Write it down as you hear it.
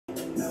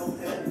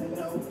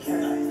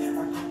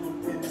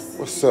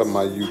What's up,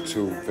 my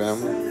YouTube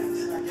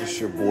family? It's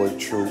your boy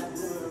Troop.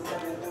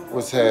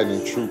 What's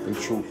happening, Troop and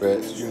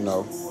Troopettes? You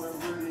know.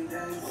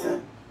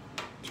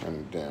 Turn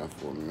it down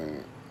for a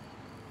minute.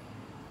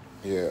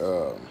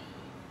 Yeah.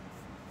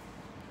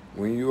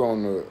 When you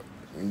on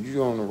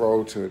the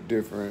road to a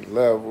different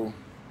level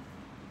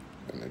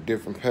and a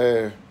different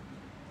path,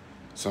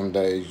 some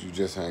days you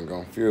just ain't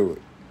gonna feel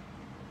it,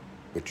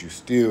 but you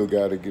still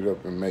gotta get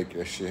up and make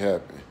that shit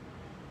happen.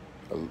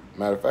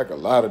 Matter of fact, a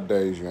lot of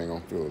days you ain't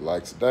gonna feel it.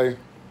 Like today,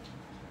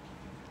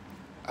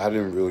 I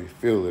didn't really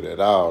feel it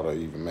at all to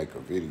even make a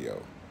video.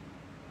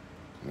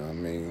 You know what I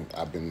mean?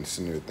 I've been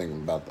sitting there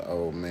thinking about the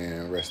old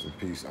man, rest in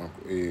peace,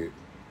 Uncle Ed.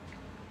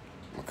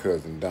 My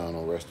cousin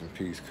Donald, rest in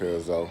peace,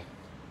 Cuzzo.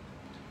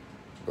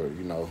 But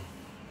you know,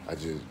 I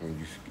just when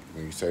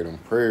you say them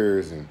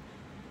prayers and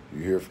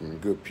you hear from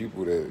good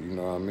people that, you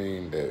know what I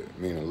mean, that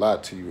mean a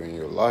lot to you in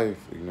your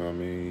life, you know what I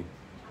mean,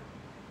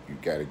 you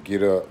gotta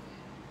get up,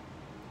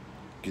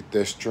 get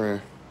that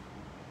strength,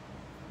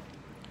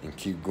 and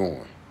keep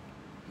going.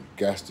 You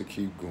got to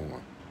keep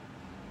going.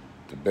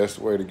 The best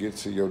way to get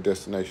to your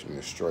destination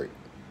is straight.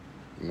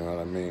 You know what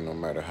I mean? No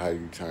matter how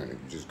you turn it,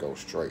 you just go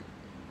straight.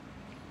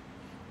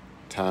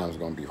 Time's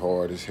gonna be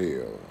hard as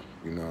hell.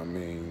 You know what I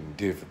mean?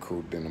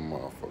 Difficult than a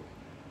motherfucker.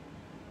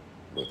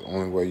 But the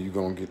only way you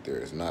gonna get there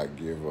is not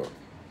give up.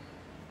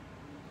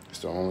 It's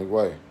the only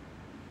way.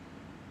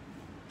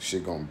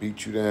 Shit gonna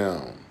beat you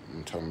down.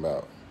 I'm talking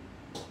about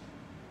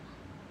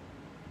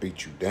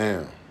beat you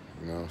down.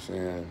 You know what I'm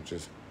saying?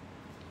 Just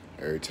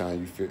every time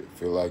you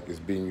feel like it's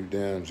beating you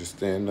down, just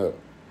stand up.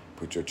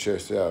 Put your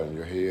chest out and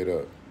your head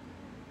up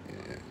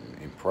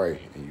and pray,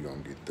 and you're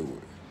gonna get through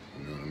it.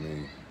 You know what I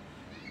mean?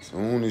 As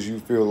soon as you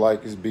feel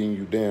like it's beating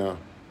you down,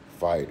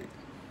 fight it.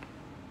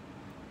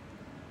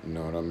 You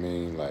know what I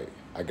mean? Like,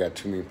 I got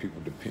too many people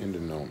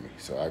depending on me,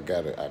 so I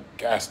got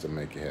to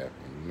make it happen.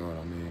 You know what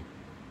I mean?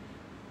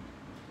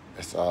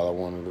 That's all I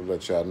wanted to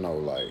let y'all know.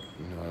 Like,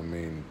 you know what I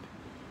mean?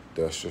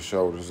 Dust your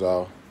shoulders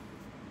off.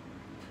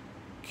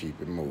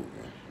 Keep it moving.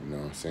 You know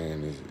what I'm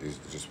saying? It's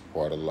just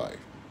part of life.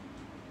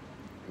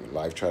 When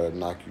life try to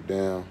knock you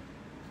down,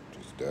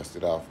 just dust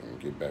it off and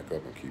get back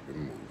up and keep it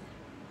moving.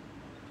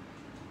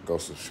 Go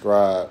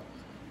subscribe.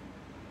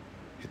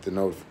 Hit the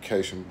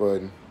notification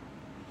button.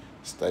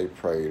 Stay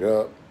prayed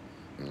up.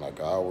 And like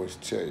I always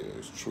tell you,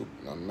 it's truth,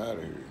 and I'm out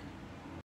of here.